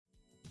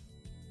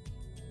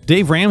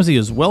Dave Ramsey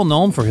is well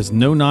known for his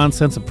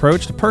no-nonsense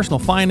approach to personal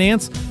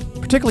finance,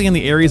 particularly in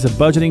the areas of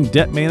budgeting,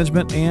 debt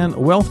management, and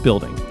wealth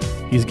building.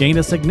 He's gained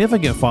a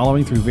significant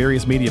following through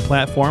various media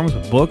platforms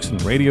with books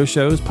and radio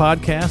shows,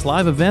 podcasts,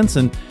 live events,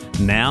 and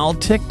now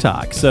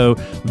TikTok. So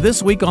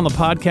this week on the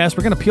podcast,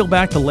 we're going to peel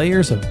back the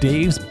layers of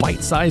Dave's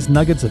bite-sized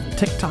nuggets of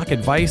TikTok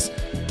advice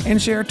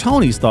and share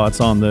Tony's thoughts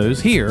on those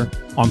here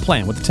on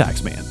Plan with the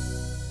Taxman.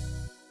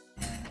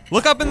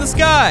 Look up in the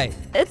sky.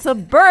 It's a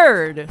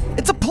bird.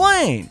 It's a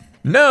plane.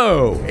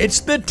 No,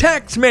 it's the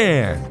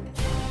Taxman.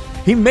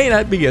 He may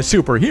not be a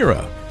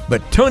superhero, but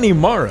Tony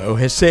Morrow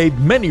has saved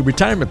many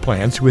retirement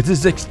plans with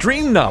his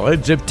extreme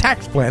knowledge of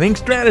tax planning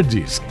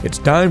strategies. It's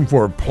time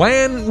for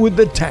Plan with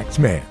the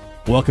Taxman.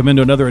 Welcome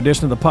into another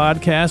edition of the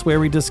podcast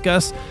where we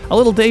discuss a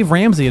little Dave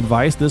Ramsey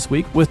advice this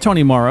week with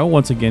Tony Morrow,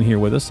 once again here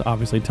with us.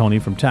 Obviously, Tony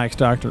from Tax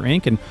Doctor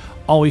Inc., and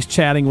always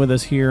chatting with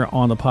us here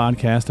on the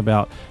podcast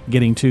about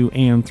getting to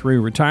and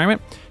through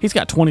retirement. He's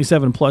got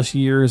 27 plus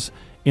years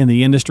in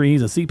the industry.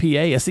 He's a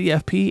CPA, a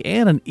CFP,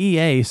 and an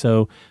EA,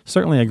 so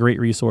certainly a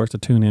great resource to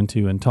tune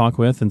into and talk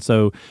with. And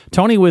so,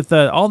 Tony, with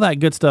all that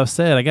good stuff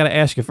said, I got to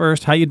ask you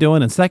first, how you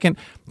doing? And second,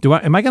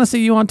 am I going to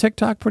see you on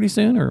TikTok pretty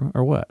soon,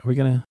 or what? Are we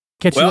going to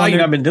catch you on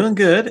there? I've been doing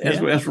good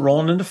as we're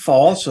rolling into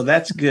fall, so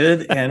that's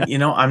good. And,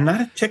 I'm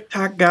not a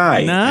TikTok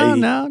guy.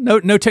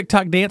 No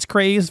TikTok dance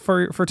craze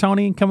for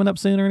Tony coming up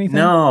soon or anything?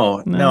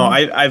 No.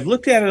 I've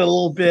looked at it a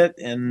little bit,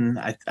 and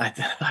I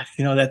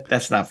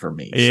that's not for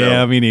me.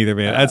 Yeah, me neither,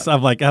 man.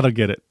 I'm like, I don't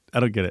get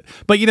it.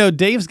 But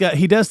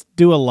he does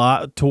do a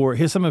lot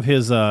toward some of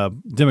his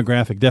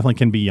demographic definitely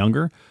can be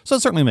younger, so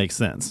it certainly makes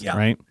sense,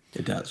 right?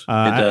 It does. It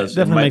does.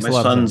 Definitely makes a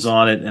lot of sense. My son's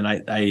on it, and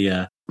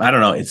I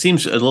don't know. It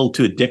seems a little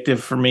too addictive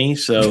for me.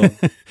 So,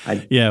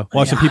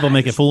 watching people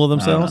make a fool of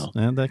themselves,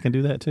 that can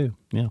do that too.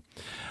 Yeah,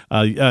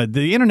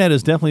 the internet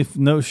is definitely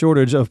no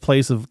shortage of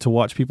places to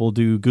watch people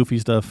do goofy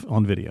stuff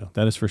on video.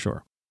 That is for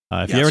sure.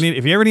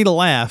 If you ever need a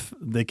laugh,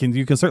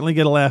 you can certainly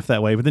get a laugh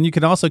that way. But then you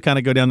can also kind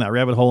of go down that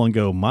rabbit hole and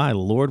go, "My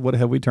Lord, what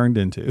have we turned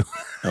into?"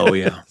 Oh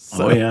yeah,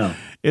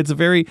 It's a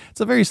very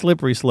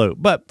slippery slope.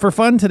 But for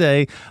fun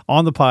today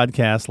on the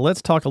podcast,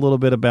 let's talk a little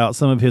bit about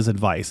some of his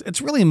advice.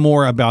 It's really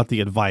more about the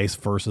advice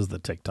versus the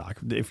TikTok.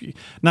 If you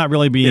not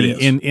really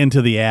being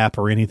into the app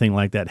or anything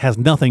like that, has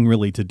nothing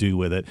really to do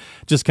with it.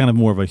 Just kind of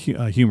more of a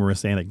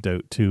humorous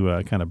anecdote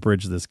to kind of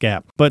bridge this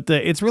gap. But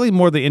it's really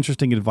more the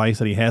interesting advice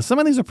that he has. Some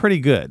of these are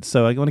pretty good,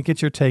 so I want to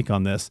get your take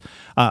on this.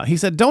 He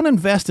said, "Don't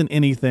invest in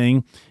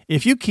anything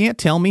if you can't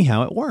tell me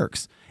how it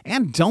works.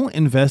 And don't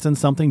invest in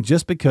something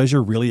just because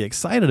you're really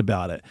excited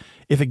about it.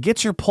 If it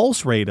gets your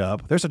pulse rate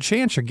up, there's a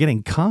chance you're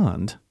getting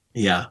conned."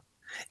 Yeah.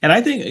 And I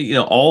think,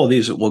 all of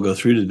these that we'll go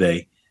through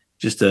today,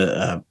 just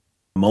a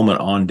moment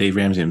on Dave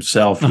Ramsey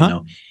himself,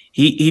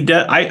 he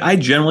does. I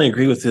generally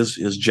agree with his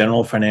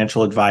general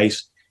financial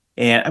advice.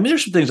 And I mean,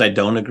 there's some things I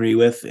don't agree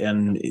with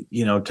and,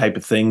 type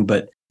of thing.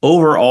 But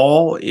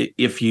overall,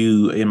 if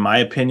you, in my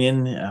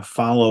opinion,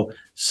 follow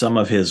some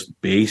of his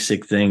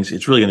basic things,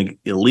 it's really going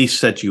to at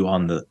least set you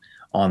on the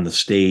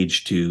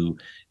stage to,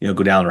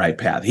 go down the right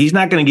path. He's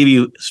not going to give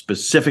you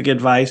specific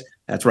advice.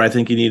 That's where I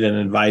think you need an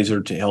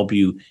advisor to help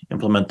you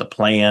implement the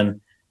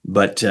plan.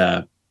 But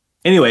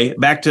anyway,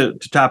 back to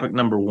topic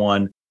number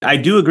one. I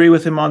do agree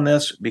with him on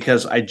this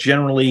because I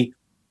generally,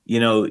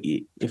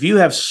 if you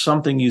have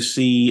something you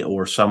see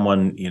or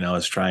someone,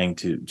 is trying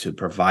to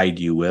provide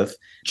you with,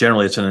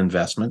 generally it's an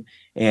investment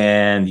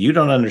and you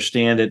don't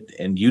understand it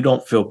and you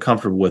don't feel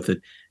comfortable with it.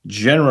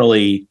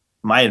 Generally,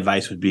 my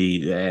advice would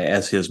be,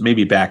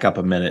 maybe back up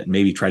a minute and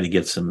maybe try to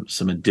get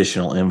some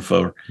additional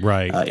info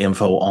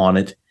on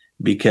it,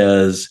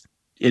 because,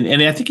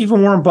 and I think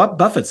even Warren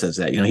Buffett says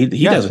that,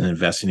 he doesn't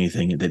invest in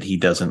anything that he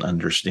doesn't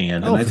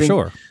understand. And I think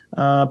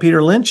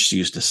Peter Lynch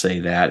used to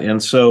say that.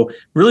 And so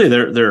really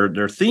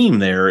their theme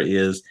there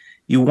is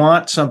you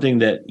want something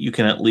that you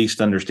can at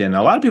least understand.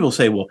 Now, a lot of people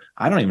say, well,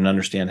 I don't even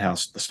understand how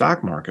the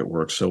stock market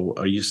works. So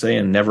are you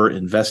saying never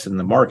invest in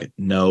the market?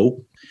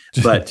 No.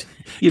 But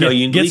you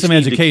get some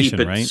education, to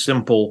keep it right?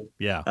 simple,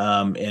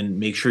 and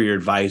make sure your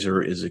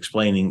advisor is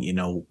explaining,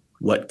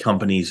 what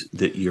companies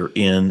that you're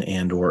in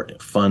and or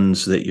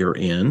funds that you're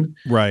in,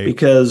 right?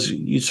 Because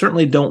you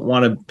certainly don't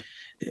want to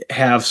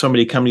have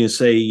somebody come to you and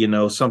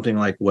say, something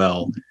like,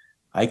 "Well,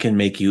 I can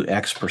make you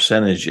X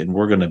percentage, and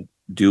we're going to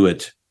do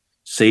it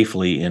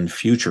safely in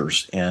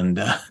futures," and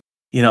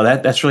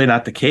that's really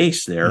not the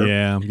case there.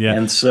 Yeah.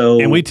 And so,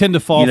 and we tend to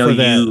fall for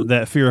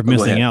that fear of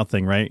missing out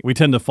thing, right? We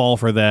tend to fall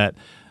for that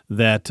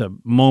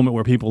moment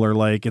where people are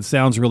like, it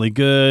sounds really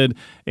good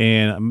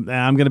and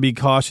I'm going to be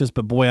cautious,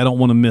 but boy, I don't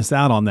want to miss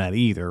out on that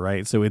either,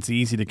 right? So it's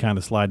easy to kind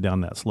of slide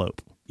down that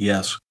slope.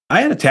 Yes. I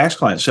had a tax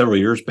client several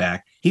years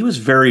back. He was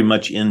very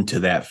much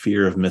into that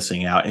fear of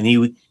missing out. And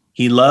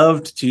he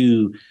loved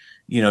to,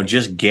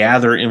 just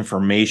gather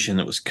information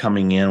that was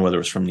coming in, whether it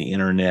was from the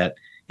internet.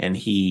 And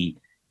he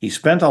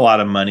spent a lot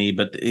of money,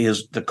 but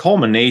the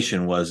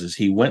culmination was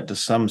he went to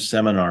some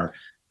seminar,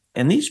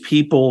 and these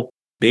people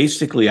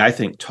basically, I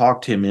think,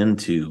 talked him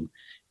into,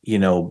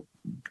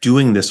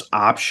 doing this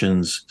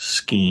options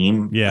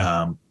scheme.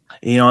 Yeah.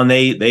 And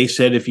they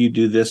said, if you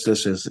do this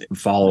is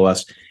follow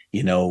us,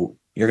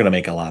 you're going to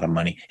make a lot of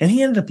money. And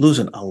he ended up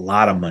losing a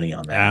lot of money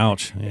on that.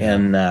 Ouch. Yeah.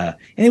 And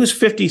he was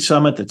 50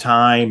 some at the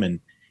time. And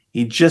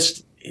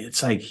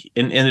it's like,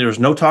 and there was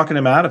no talking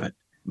him out of it.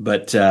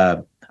 But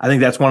I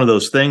think that's one of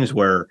those things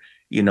where,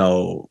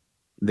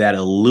 that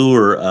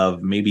allure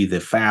of maybe the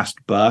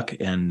fast buck,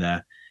 and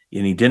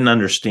he didn't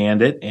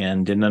understand it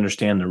and didn't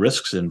understand the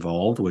risks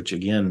involved, which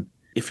again,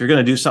 if you're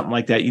going to do something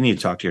like that, you need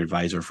to talk to your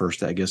advisor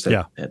first. I guess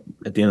at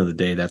the end of the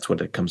day, that's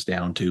what it comes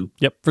down to.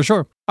 Yep, for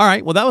sure. All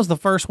right. Well, that was the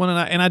first one.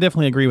 And I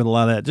definitely agree with a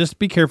lot of that. Just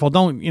be careful.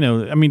 Don't,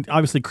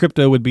 obviously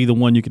crypto would be the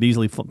one you could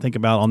easily think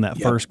about on that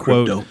first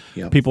quote.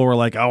 Yep. People were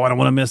like, oh, I don't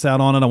want to miss out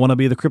on it. I want to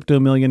be the crypto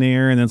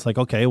millionaire. And then it's like,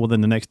 okay, well,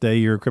 then the next day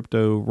you're a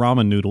crypto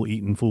ramen noodle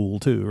eating fool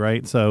too,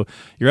 right? So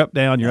you're up,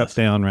 down, up,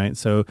 down, right?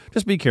 So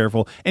just be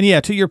careful. And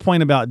yeah, to your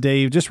point about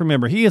Dave, just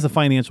remember, he is a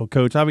financial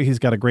coach. Obviously, he's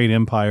got a great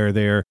empire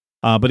there.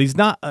 But he's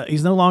not.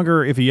 He's no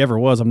longer, if he ever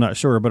was, I'm not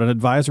sure, but an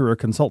advisor or a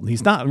consultant.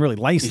 He's not really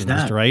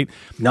licensed, right?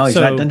 No, he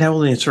doesn't have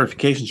any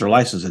certifications or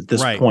license at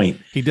this point.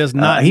 He does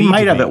not. He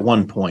might have at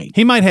one point.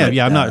 He might have. But,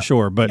 I'm not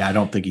sure, but I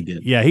don't think he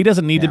did. Yeah, he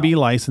doesn't need to be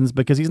licensed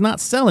because he's not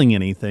selling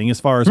anything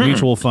as far as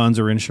mutual funds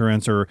or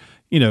insurance or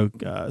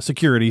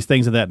securities,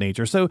 things of that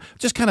nature. So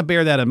just kind of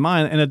bear that in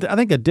mind. And I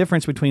think a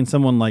difference between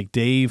someone like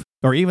Dave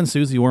or even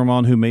Susie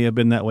Ormond, who may have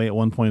been that way at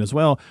one point as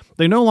well,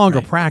 they no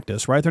longer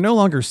practice, right? They're no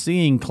longer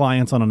seeing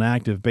clients on an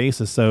active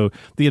basis. So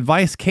the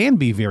advice can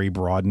be very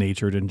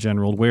broad-natured in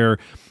general, where,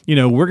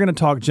 we're going to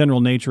talk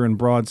general nature and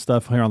broad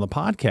stuff here on the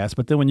podcast.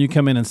 But then when you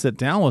come in and sit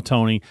down with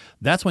Tony,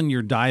 that's when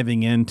you're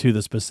diving into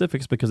the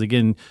specifics because,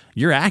 again,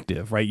 you're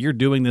active, right? You're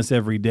doing this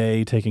every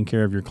day, taking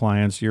care of your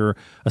clients. You're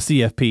a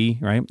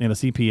CFP, right? And a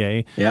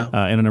CPA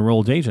and an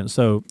enrolled agent.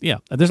 So, yeah,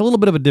 there's a little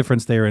bit of a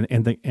difference there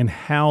in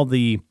how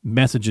the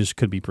messages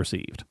could be perceived.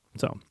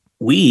 So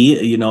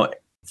we,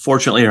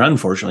 fortunately or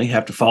unfortunately,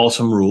 have to follow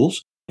some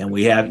rules, and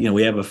we have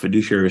a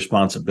fiduciary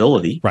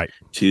responsibility,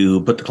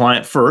 to put the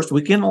client first.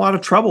 We get in a lot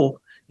of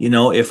trouble,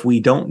 if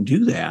we don't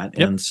do that,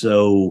 and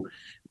so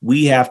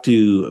we have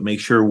to make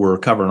sure we're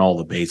covering all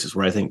the bases.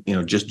 Where I think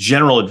just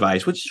general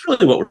advice, which is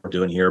really what we're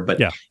doing here, but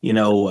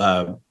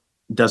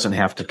doesn't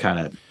have to kind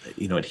of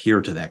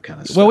adhere to that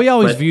kind of stuff. Well, we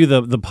always view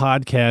the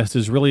podcast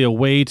as really a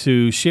way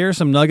to share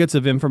some nuggets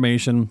of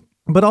information,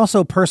 but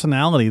also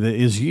personality that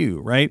is you,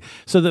 right?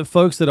 So that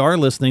folks that are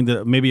listening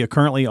that maybe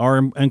currently are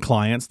and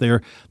clients,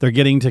 they're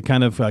getting to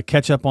kind of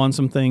catch up on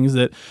some things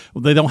that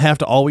they don't have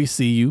to always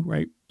see you,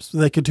 right? So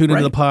they could tune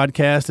into the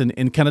podcast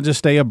and kind of just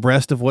stay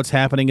abreast of what's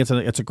happening. It's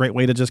a great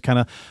way to just kind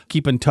of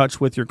keep in touch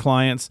with your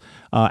clients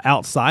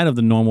outside of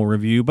the normal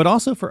review, but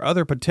also for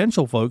other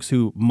potential folks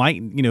who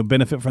might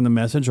benefit from the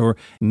message or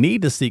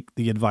need to seek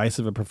the advice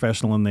of a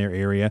professional in their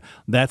area.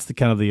 That's the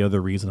kind of the other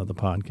reason of the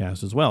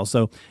podcast as well.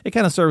 So it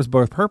kind of serves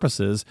both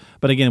purposes.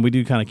 But again, we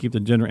do kind of keep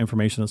the general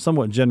information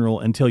somewhat general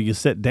until you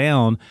sit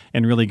down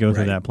and really go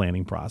through that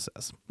planning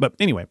process. But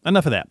anyway,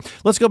 enough of that.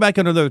 Let's go back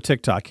under the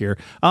TikTok here.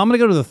 I'm going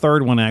to go to the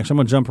third one. Actually, I'm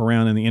going to jump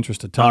around in the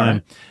interest of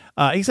time.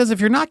 He says,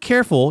 if you're not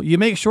careful, you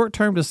make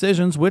short-term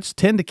decisions which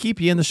tend to keep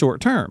you in the short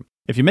term.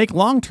 If you make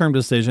long-term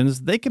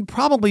decisions, they can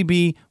probably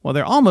be,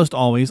 they're almost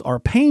always are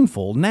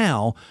painful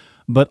now,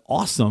 but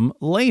awesome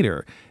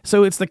later.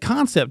 So it's the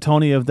concept,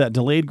 Tony, of that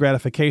delayed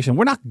gratification.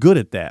 We're not good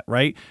at that,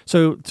 right?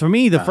 So for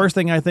me, the first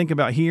thing I think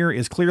about here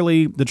is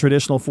clearly the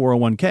traditional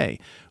 401k.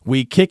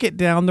 We kick it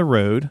down the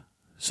road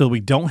so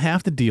we don't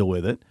have to deal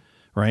with it,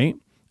 right?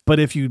 But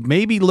if you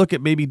maybe look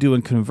at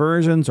doing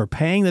conversions or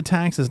paying the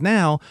taxes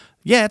now,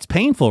 it's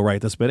painful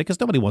right this minute because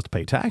nobody wants to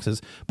pay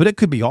taxes, but it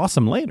could be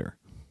awesome later.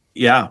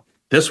 Yeah.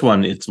 This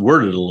one, it's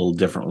worded a little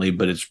differently,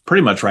 but it's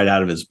pretty much right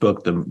out of his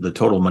book, The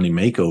Total Money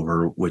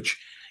Makeover, which,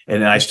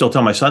 and I still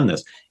tell my son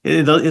this,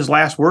 his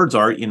last words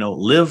are,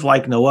 live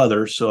like no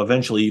other. So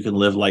eventually you can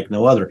live like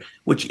no other,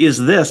 which is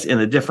this in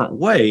a different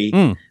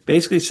way,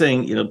 basically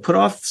saying, put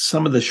off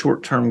some of the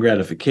short-term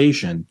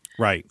gratification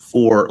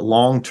for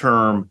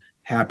long-term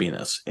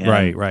happiness. And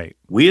right.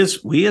 We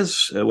as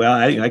well,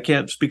 I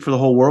can't speak for the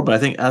whole world, but I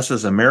think us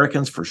as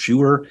Americans for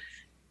sure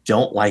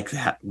don't like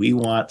that. We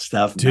want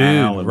stuff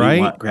now, and we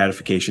want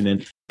gratification.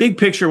 And big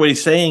picture, what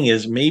he's saying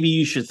is maybe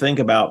you should think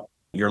about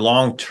your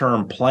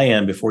long-term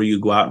plan before you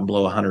go out and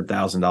blow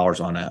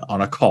 $100,000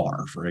 on a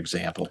car, for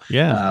example.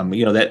 Yeah.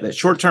 That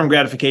short-term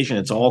gratification,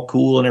 it's all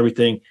cool and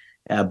everything,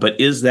 but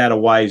is that a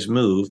wise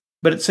move?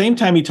 But at the same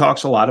time, he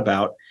talks a lot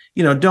about,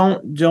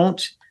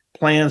 don't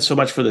plan so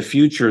much for the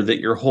future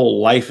that your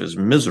whole life is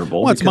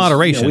miserable. Well, it's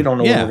moderation. We don't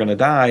know when we're going to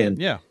die,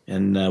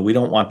 and we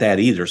don't want that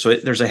either. So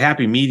there's a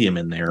happy medium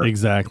in there,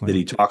 exactly, that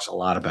he talks a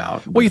lot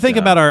about. Well, you think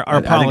about our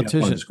politicians. I think that's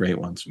one of his great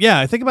ones. Yeah,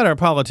 I think about our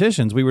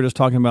politicians. We were just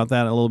talking about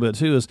that a little bit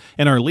too.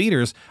 And our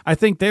leaders, I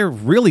think they're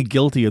really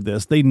guilty of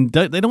this. They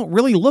don't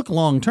really look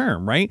long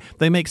term, right?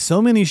 They make so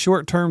many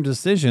short term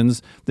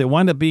decisions that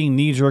wind up being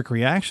knee jerk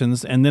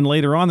reactions, and then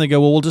later on they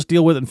go, "Well, we'll just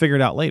deal with it and figure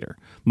it out later."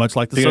 Much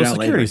like the Social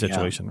Security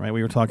situation, right?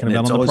 We were talking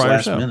about on the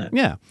prior show. Minute.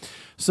 Yeah.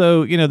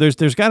 So,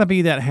 there's got to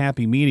be that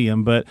happy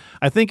medium. But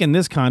I think in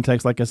this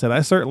context, like I said,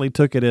 I certainly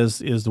took it as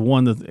the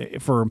one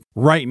that for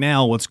right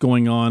now, what's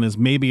going on is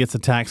maybe it's a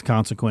tax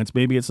consequence,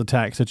 maybe it's a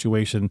tax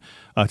situation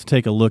to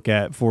take a look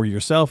at for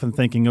yourself and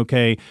thinking,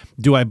 okay,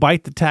 do I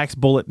bite the tax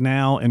bullet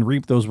now and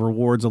reap those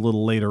rewards a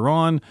little later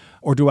on,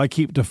 or do I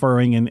keep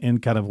deferring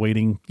and kind of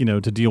waiting, to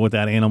deal with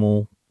that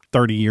animal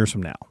 30 years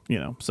from now,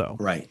 so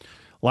Right.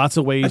 Lots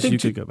of ways you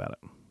could go about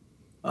it.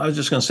 I was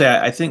just going to say,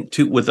 I think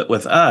too, with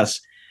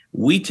us,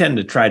 we tend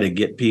to try to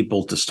get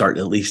people to start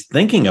at least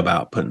thinking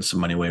about putting some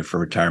money away for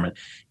retirement.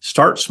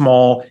 Start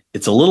small.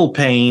 It's a little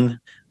pain.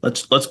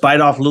 Let's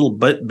bite off little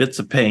bits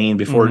of pain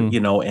before,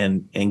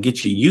 and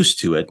get you used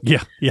to it.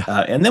 Yeah.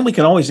 And then we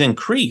can always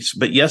increase.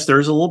 But yes, there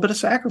is a little bit of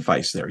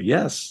sacrifice there.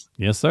 Yes.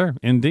 Yes, sir.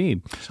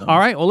 Indeed. So. All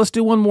right. Well, let's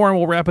do one more and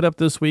we'll wrap it up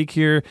this week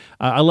here.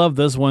 I love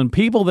this one.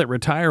 People that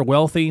retire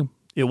wealthy,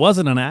 it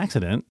wasn't an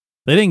accident.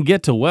 They didn't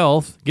get to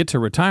wealth, get to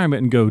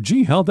retirement, and go,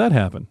 gee, how'd that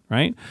happen,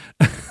 right?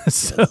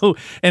 So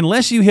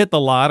unless you hit the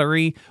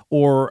lottery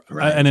or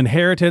an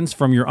inheritance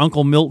from your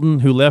Uncle Milton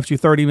who left you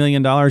 $30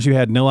 million you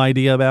had no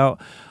idea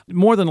about,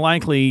 more than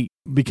likely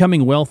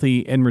becoming wealthy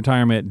in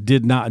retirement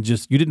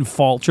you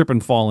didn't trip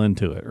and fall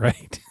into it,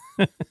 right?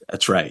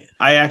 That's right.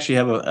 I actually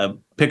have a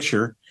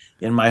picture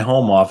in my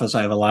home office.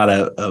 I have a lot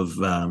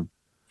of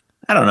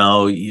I don't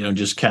know,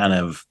 just kind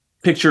of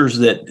pictures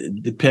that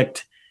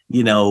depict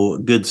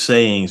good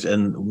sayings.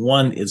 And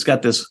one, it's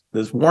got this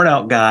worn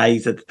out guy.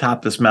 He's at the top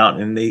of this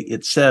mountain, and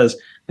it says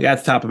the guy at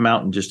the top of the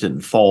mountain just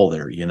didn't fall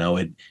there.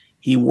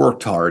 He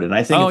worked hard. And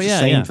I think it's the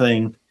same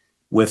thing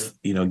with,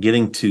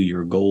 getting to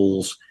your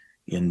goals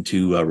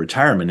into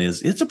retirement.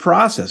 It's a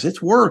process.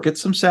 It's work.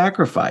 It's some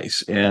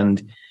sacrifice.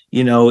 And,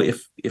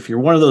 if you're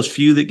one of those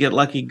few that get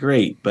lucky,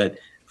 great. But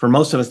for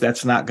most of us,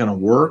 that's not going to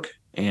work.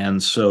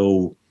 And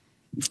so,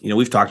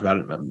 we've talked about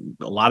it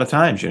a lot of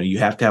times. You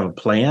have to have a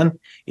plan.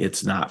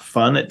 It's not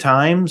fun at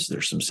times.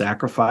 There's some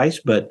sacrifice,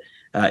 but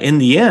in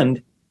the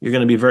end, you're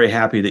going to be very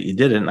happy that you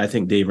did it. And I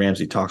think Dave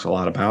Ramsey talks a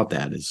lot about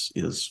that.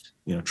 Is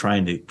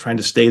trying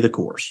to stay the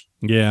course.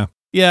 Yeah,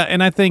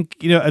 and I think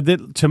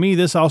to me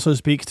this also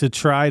speaks to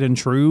tried and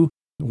true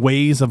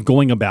ways of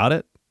going about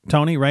it,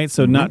 Tony, right?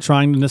 So not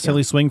trying to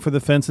necessarily swing for the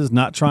fences,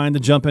 not trying to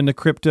jump into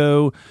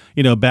crypto,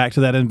 back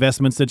to that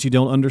investments that you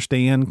don't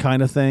understand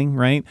kind of thing,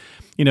 right?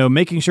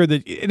 Making sure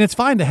that, and it's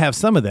fine to have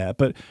some of that,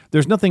 but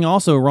there's nothing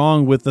also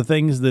wrong with the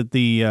things that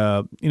the,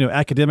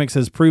 academics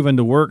has proven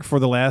to work for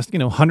the last,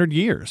 100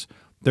 years.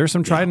 There's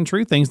some tried and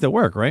true things that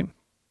work, right?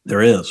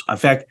 There is. In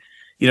fact,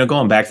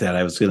 going back to that,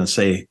 I was going to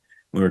say,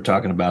 we were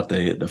talking about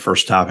the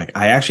first topic.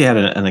 I actually had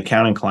an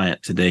accounting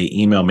client today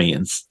email me,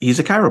 and he's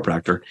a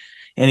chiropractor.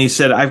 And he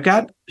said, I've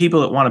got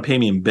people that want to pay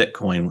me in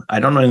Bitcoin. I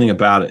don't know anything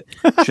about it.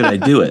 Should I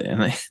do it?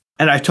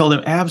 And I told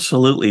him,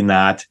 absolutely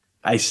not.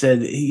 I said,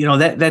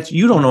 that's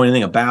you don't know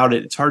anything about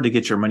it. It's hard to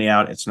get your money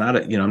out. It's not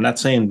I'm not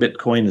saying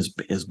Bitcoin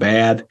is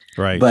bad,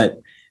 right? But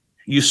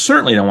you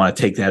certainly don't want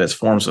to take that as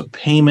forms of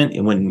payment.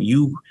 And when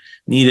you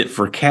need it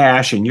for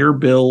cash and your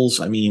bills,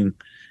 so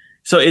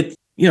it's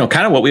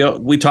kind of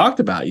what we talked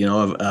about,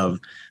 of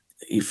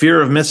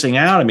fear of missing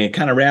out. It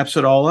kind of wraps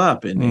it all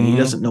up. And he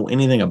doesn't know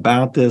anything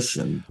about this.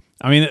 And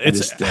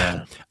it's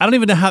I don't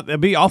even know how.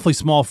 It'd be awfully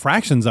small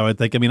fractions, I would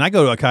think. I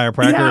go to a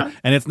chiropractor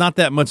and it's not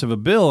that much of a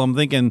bill. I'm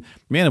thinking,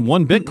 man,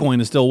 one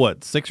Bitcoin is still what,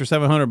 $600 or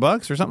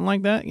 $700 or something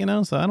like that,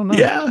 So I don't know.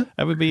 Yeah,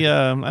 that would be.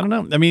 I don't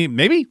know.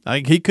 maybe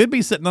he could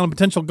be sitting on a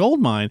potential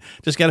gold mine.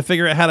 Just got to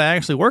figure out how to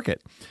actually work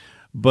it.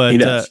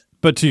 But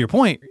to your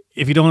point,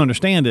 if you don't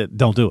understand it,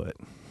 don't do it.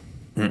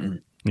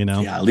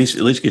 Yeah, at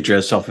least get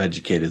yourself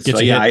educated. So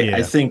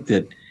I think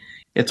that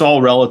it's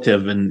all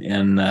relative,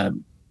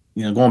 and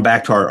going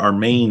back to our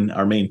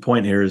main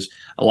point here is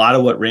a lot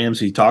of what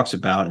Ramsey talks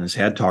about and his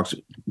head talks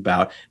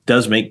about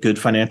does make good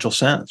financial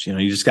sense.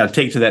 You just got to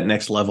take it to that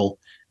next level,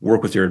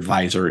 work with your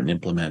advisor, and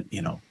implement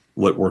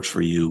what works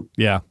for you.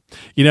 Yeah,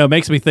 it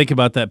makes me think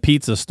about that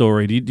pizza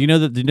story. Do you know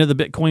the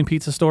Bitcoin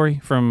pizza story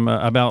from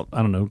about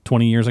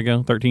 20 years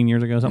ago, 13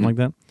 years ago, something like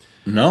that?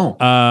 No.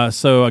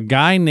 So a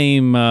guy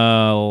named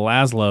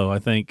Laszlo, I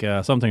think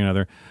something or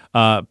other,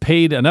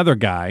 paid another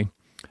guy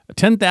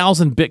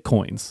 10,000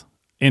 Bitcoins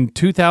in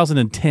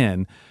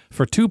 2010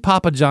 for 2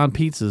 Papa John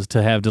pizzas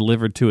to have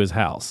delivered to his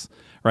house,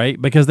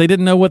 right? Because they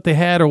didn't know what they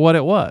had or what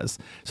it was.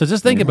 So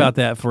just think about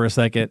that for a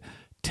second.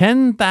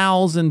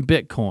 10,000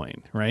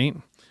 Bitcoin, right?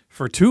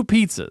 For 2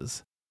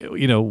 pizzas.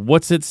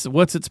 What's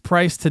its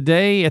price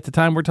today at the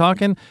time we're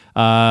talking?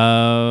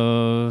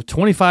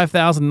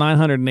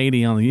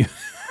 25,980 on the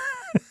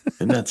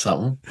Isn't that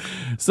something?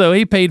 So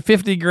he paid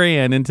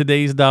 $50,000 in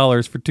today's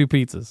dollars for 2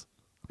 pizzas.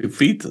 2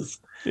 pizzas.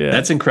 Yeah,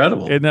 that's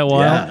incredible. Isn't that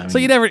wild? Yeah, so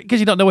you never,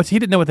 because you don't know he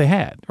didn't know what they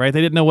had, right?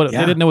 They didn't know what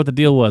the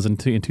deal was in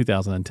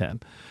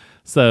 2010.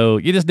 So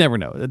you just never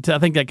know. I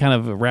think that kind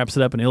of wraps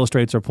it up and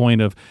illustrates our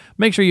point of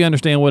make sure you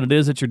understand what it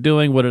is that you're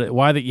doing,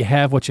 why that you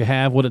have what you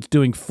have, what it's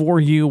doing for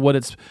you, what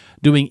it's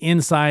doing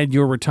inside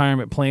your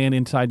retirement plan,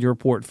 inside your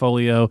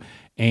portfolio,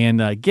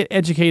 and get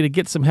educated,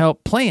 get some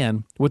help,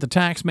 plan with the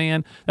tax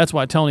man. That's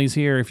why Tony's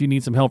here. If you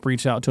need some help,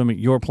 reach out to him at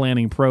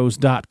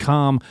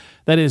yourplanningpros.com.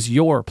 That is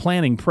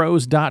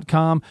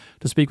yourplanningpros.com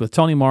to speak with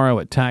Tony Morrow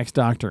at Tax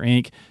Doctor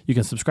Inc. You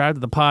can subscribe to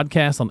the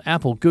podcast on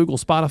Apple, Google,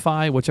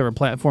 Spotify, whichever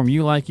platform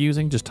you like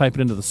using. Just type it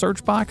into the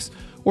search box,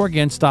 or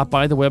again, stop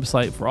by the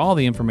website for all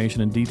the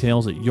information and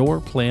details at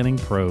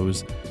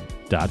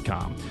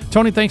yourplanningpros.com.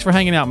 Tony, thanks for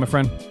hanging out, my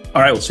friend.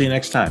 All right, we'll see you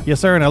next time. Yes,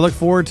 sir, and I look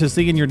forward to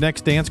seeing your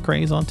next dance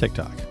craze on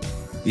TikTok.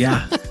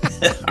 Yeah.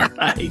 All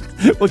right.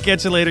 We'll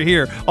catch you later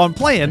here on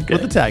Plan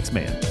with the Tax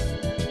Man.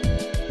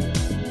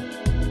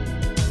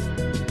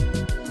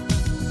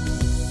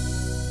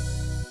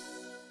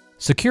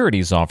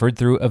 Securities offered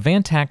through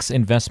Avantax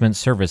Investment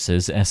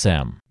Services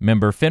SM.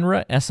 Member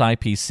FINRA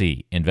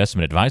SIPC.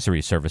 Investment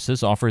advisory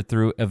services offered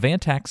through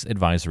Avantax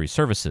Advisory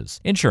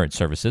Services. Insurance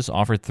services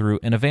offered through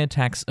an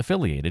Avantax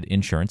affiliated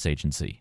insurance agency.